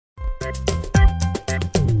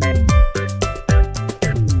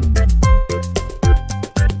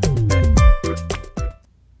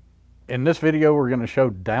In this video, we're going to show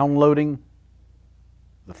downloading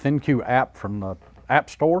the ThinQ app from the App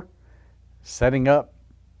Store, setting up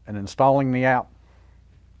and installing the app.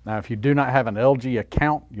 Now, if you do not have an LG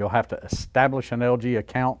account, you'll have to establish an LG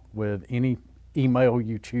account with any email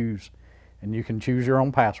you choose, and you can choose your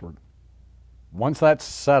own password. Once that's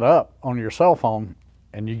set up on your cell phone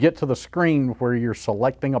and you get to the screen where you're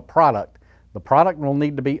selecting a product, the product will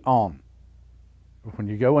need to be on. When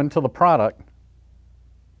you go into the product,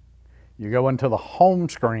 you go into the home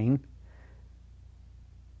screen,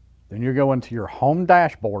 then you go into your home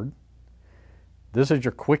dashboard. This is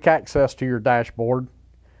your quick access to your dashboard,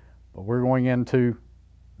 but we're going into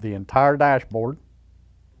the entire dashboard.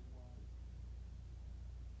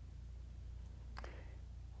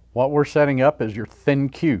 What we're setting up is your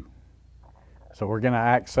ThinQ. So we're going to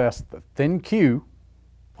access the ThinQ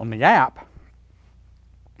on the app.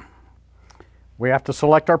 We have to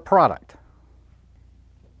select our product.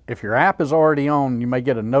 If your app is already on, you may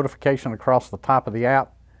get a notification across the top of the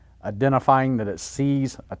app identifying that it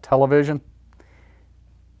sees a television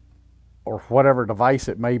or whatever device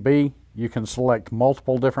it may be. You can select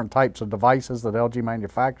multiple different types of devices that LG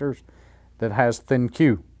manufactures that has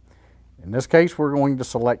ThinQ. In this case, we're going to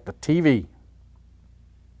select the TV,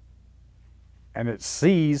 and it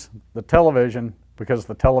sees the television because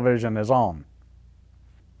the television is on.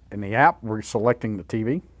 In the app, we're selecting the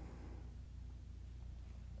TV.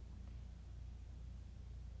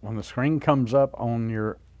 When the screen comes up on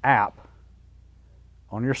your app,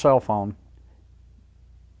 on your cell phone,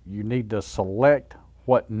 you need to select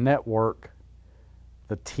what network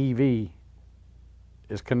the TV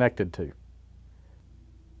is connected to.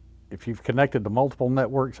 If you've connected to multiple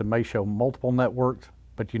networks, it may show multiple networks,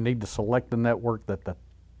 but you need to select the network that the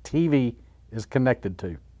TV is connected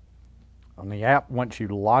to. On the app, once you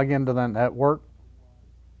log into that network,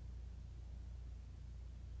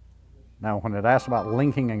 now when it asks about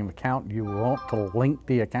linking an account, you want to link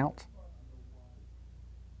the accounts.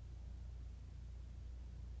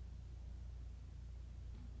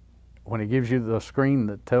 When it gives you the screen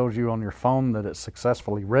that tells you on your phone that it's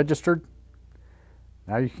successfully registered,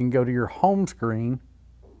 now you can go to your home screen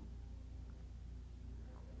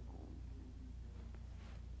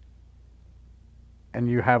and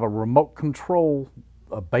you have a remote control,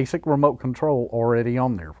 a basic remote control already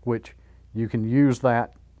on there, which you can use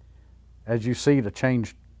that as you see to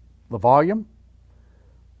change the volume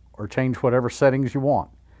or change whatever settings you want.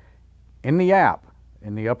 In the app,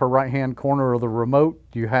 in the upper right hand corner of the remote,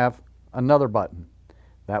 you have another button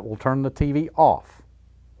that will turn the TV off.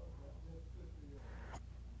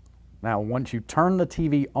 Now, once you turn the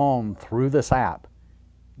TV on through this app,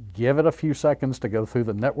 give it a few seconds to go through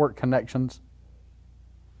the network connections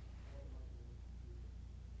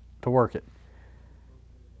to work it.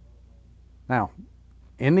 Now,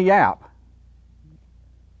 in the app,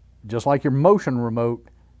 just like your motion remote,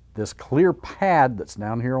 this clear pad that's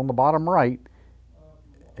down here on the bottom right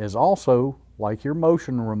is also like your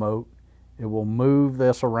motion remote. It will move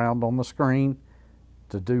this around on the screen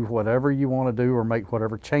to do whatever you want to do or make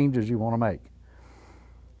whatever changes you want to make.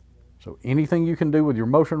 So anything you can do with your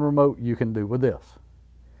motion remote, you can do with this.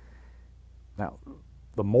 Now,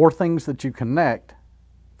 the more things that you connect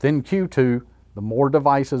ThinQ to, the more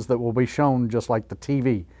devices that will be shown, just like the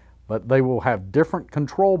TV. But they will have different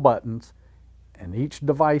control buttons, and each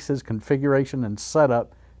device's configuration and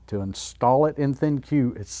setup to install it in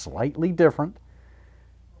ThinQ is slightly different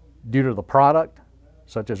due to the product,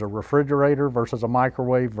 such as a refrigerator versus a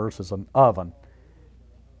microwave versus an oven.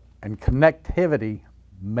 And connectivity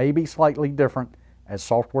may be slightly different as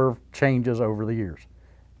software changes over the years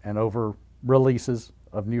and over releases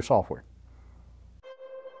of new software.